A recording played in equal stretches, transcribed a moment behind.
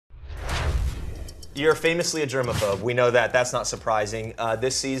You're famously a germaphobe. We know that. That's not surprising.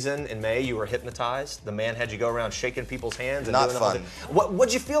 This season, in May, you were hypnotized. The man had you go around shaking people's hands. And Not doing fun.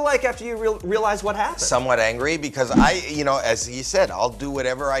 What'd you feel like after you realized what happened? Somewhat angry because as you said, I'll do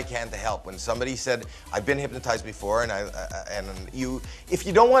whatever I can to help. When somebody said, I've been hypnotized before, and if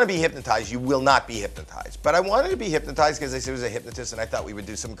you don't want to be hypnotized, you will not be hypnotized. But I wanted to be hypnotized because they said it was a hypnotist, and I thought we would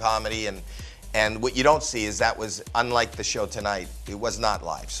do some comedy. And what you don't see is that was, unlike the show tonight, it was not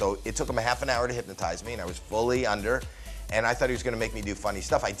live. So it took him a half an hour to hypnotize me, and I was fully under. And I thought he was going to make me do funny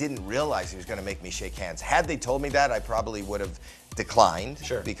stuff. I didn't realize he was going to make me shake hands. Had they told me that, I probably would have declined.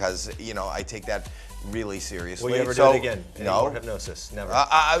 Sure. Because, I take that really seriously. Will you ever do it again? Any No. more hypnosis? Never.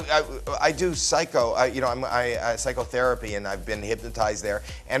 I do psychotherapy, and I've been hypnotized there.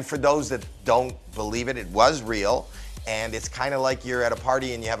 And for those that don't believe it, it was real. And it's kind of like you're at a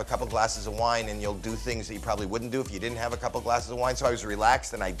party and you have a couple glasses of wine and you'll do things that you probably wouldn't do if you didn't have a couple glasses of wine. So I was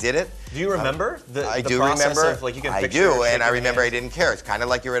relaxed and I did it. Do you remember I the do process remember. of, like, you can I picture do, and I shaking remember hands? I didn't care. It's kind of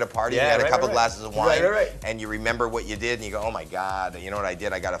like you're at a party and Yeah, you had a couple right. glasses of wine, Right. and you remember what you did, and you go, "Oh my God, you know what I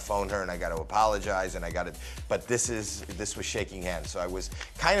did? I got to phone her and I got to apologize and I got to." But this was shaking hands, so I was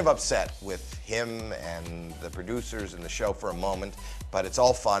kind of upset with him and the producers and the show for a moment. But it's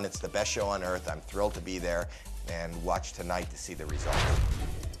all fun. It's the best show on earth. I'm thrilled to be there. And watch tonight to see the results.